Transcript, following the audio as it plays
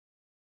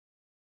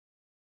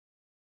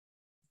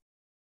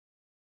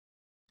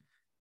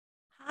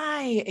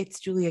Hi,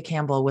 it's Julia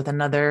Campbell with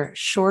another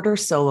shorter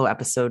solo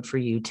episode for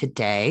you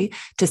today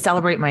to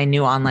celebrate my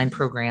new online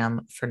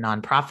program for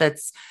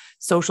nonprofits,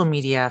 Social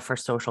Media for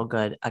Social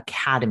Good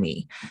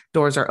Academy.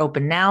 Doors are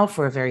open now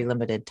for a very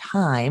limited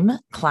time.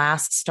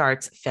 Class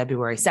starts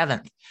February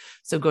 7th.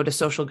 So go to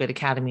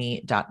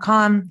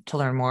socialgoodacademy.com to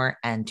learn more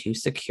and to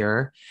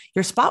secure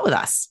your spot with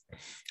us.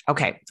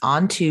 Okay,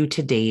 on to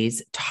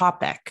today's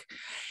topic.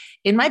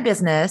 In my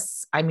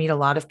business, I meet a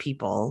lot of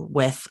people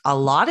with a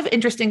lot of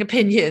interesting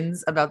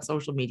opinions about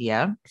social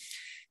media.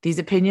 These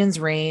opinions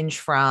range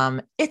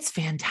from, it's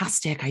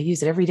fantastic, I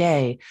use it every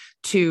day,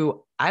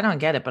 to, I don't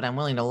get it, but I'm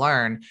willing to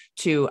learn,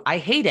 to, I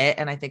hate it,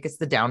 and I think it's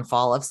the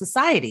downfall of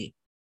society.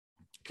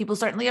 People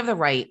certainly have the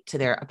right to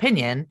their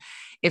opinion.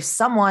 If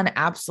someone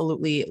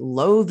absolutely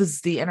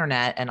loathes the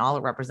internet and all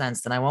it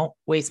represents, then I won't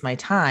waste my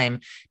time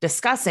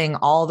discussing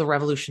all the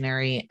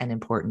revolutionary and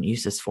important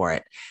uses for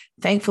it.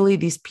 Thankfully,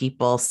 these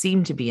people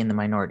seem to be in the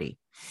minority.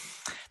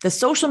 The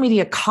social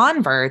media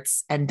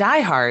converts and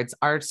diehards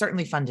are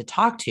certainly fun to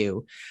talk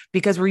to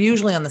because we're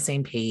usually on the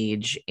same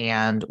page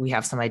and we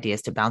have some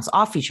ideas to bounce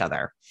off each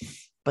other.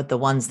 But the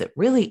ones that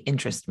really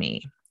interest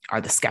me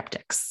are the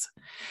skeptics.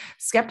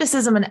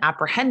 Skepticism and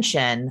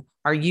apprehension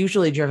are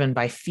usually driven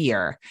by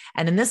fear.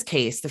 And in this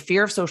case, the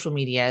fear of social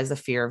media is a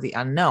fear of the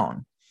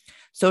unknown.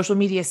 Social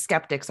media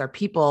skeptics are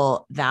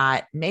people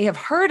that may have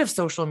heard of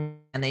social media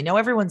and they know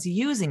everyone's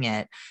using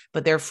it,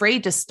 but they're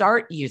afraid to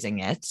start using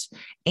it,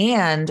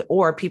 and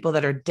or people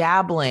that are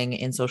dabbling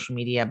in social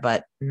media,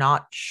 but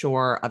not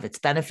sure of its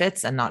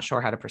benefits and not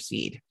sure how to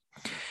proceed.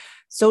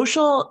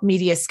 Social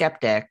media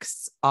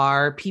skeptics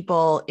are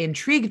people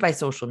intrigued by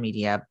social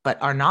media,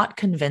 but are not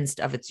convinced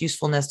of its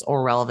usefulness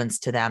or relevance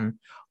to them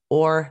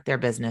or their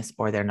business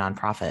or their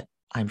nonprofit.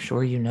 I'm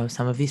sure you know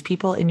some of these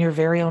people in your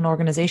very own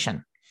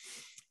organization.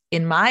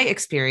 In my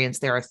experience,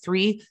 there are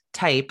three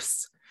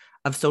types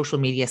of social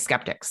media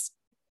skeptics.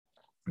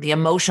 The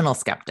emotional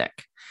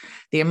skeptic.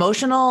 The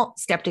emotional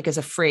skeptic is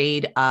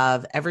afraid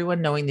of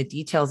everyone knowing the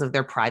details of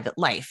their private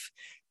life.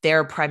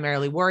 They're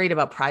primarily worried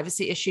about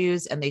privacy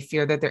issues, and they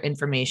fear that their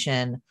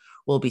information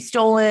will be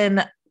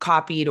stolen,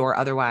 copied, or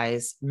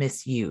otherwise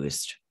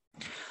misused.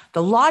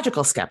 The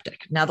logical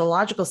skeptic. Now, the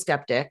logical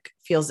skeptic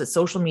feels that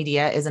social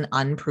media is an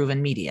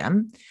unproven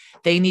medium.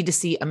 They need to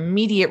see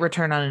immediate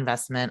return on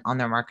investment on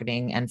their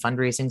marketing and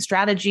fundraising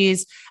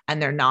strategies,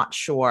 and they're not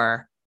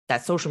sure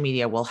that social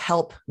media will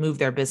help move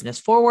their business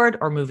forward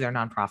or move their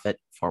nonprofit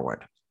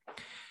forward.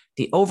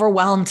 The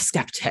overwhelmed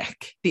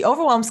skeptic. The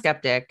overwhelmed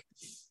skeptic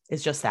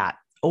is just that.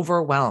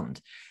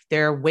 Overwhelmed.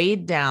 They're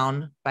weighed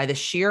down by the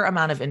sheer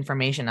amount of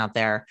information out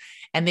there,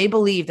 and they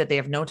believe that they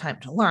have no time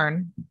to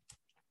learn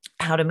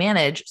how to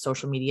manage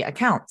social media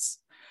accounts.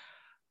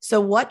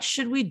 So what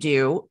should we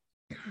do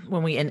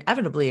when we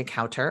inevitably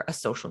encounter a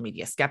social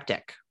media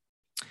skeptic?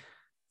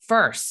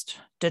 First,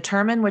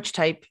 determine which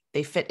type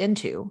they fit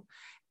into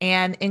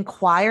and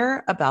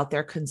inquire about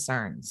their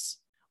concerns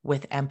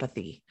with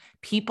empathy.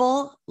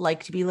 People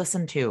like to be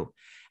listened to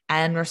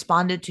and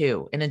responded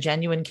to in a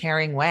genuine,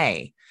 caring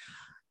way.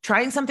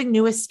 Trying something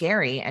new is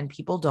scary, and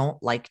people don't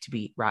like to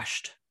be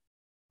rushed.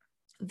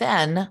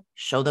 Then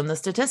show them the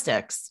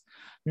statistics.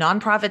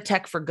 Nonprofit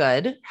Tech for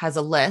Good has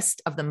a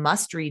list of the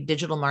must-read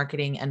digital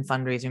marketing and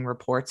fundraising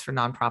reports for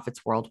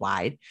nonprofits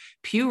worldwide.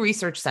 Pew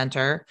Research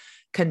Center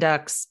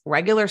conducts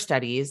regular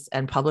studies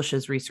and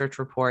publishes research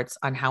reports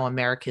on how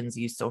Americans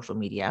use social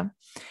media.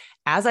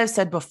 As I've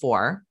said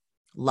before,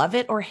 love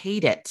it or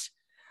hate it,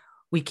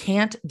 we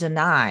can't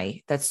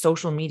deny that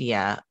social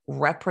media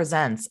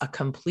represents a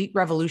complete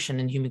revolution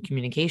in human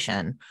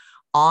communication,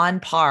 on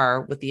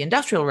par with the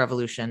Industrial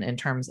Revolution in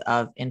terms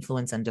of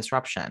influence and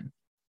disruption.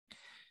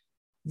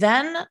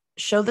 Then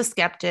show the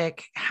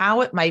skeptic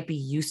how it might be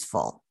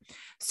useful.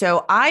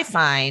 So I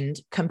find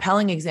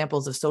compelling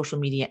examples of social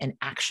media in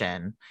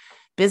action,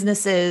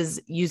 businesses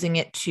using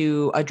it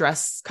to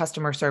address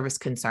customer service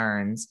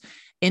concerns,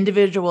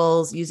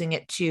 individuals using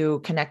it to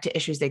connect to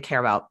issues they care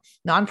about,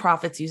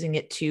 nonprofits using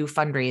it to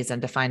fundraise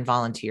and to find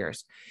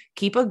volunteers.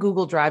 Keep a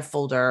Google Drive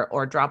folder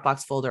or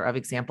Dropbox folder of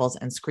examples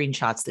and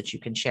screenshots that you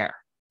can share.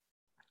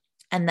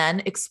 And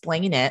then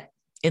explain it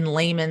in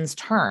layman's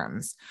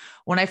terms.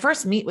 When I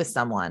first meet with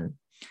someone,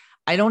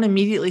 I don't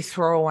immediately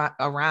throw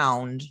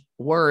around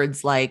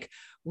words like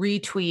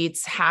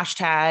retweets,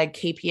 hashtag,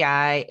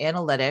 KPI,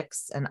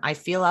 analytics, and I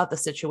feel out the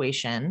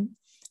situation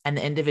and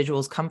the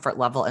individual's comfort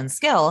level and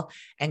skill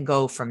and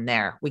go from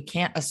there. We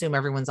can't assume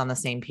everyone's on the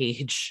same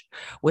page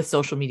with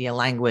social media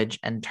language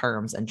and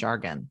terms and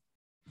jargon.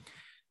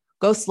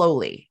 Go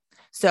slowly.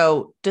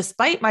 So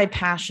despite my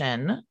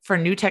passion for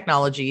new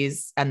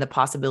technologies and the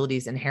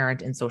possibilities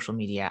inherent in social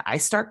media, I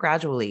start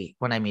gradually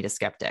when I meet a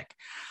skeptic.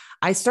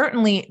 I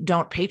certainly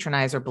don't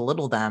patronize or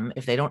belittle them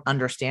if they don't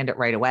understand it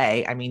right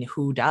away. I mean,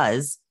 who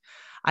does?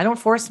 I don't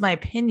force my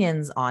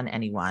opinions on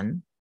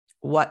anyone.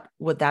 What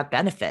would that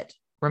benefit?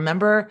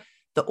 Remember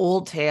the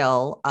old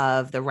tale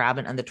of the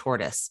rabbit and the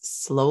tortoise.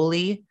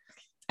 Slowly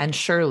and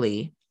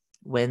surely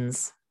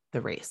wins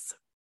the race.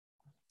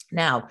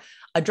 Now,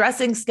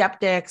 addressing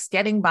skeptics,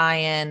 getting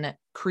buy-in,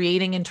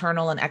 creating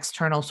internal and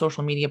external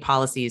social media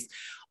policies,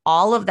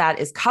 all of that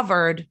is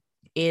covered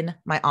in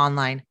my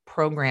online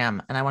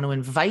program. And I want to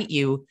invite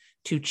you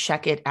to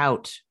check it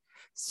out.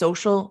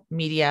 Social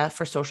Media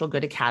for Social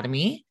Good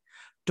Academy.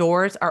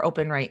 Doors are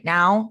open right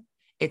now.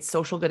 It's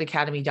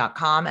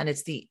socialgoodacademy.com. And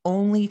it's the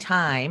only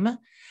time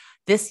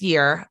this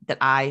year that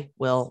I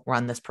will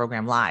run this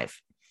program live.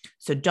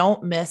 So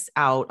don't miss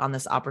out on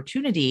this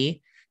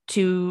opportunity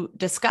to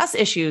discuss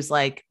issues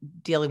like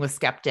dealing with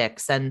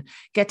skeptics and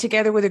get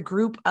together with a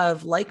group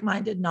of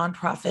like-minded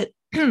nonprofit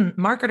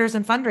marketers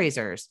and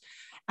fundraisers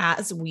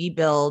as we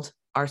build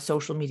our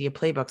social media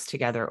playbooks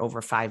together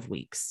over 5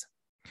 weeks.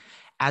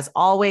 As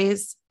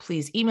always,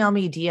 please email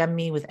me, DM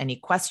me with any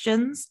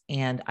questions,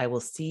 and I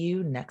will see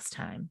you next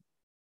time.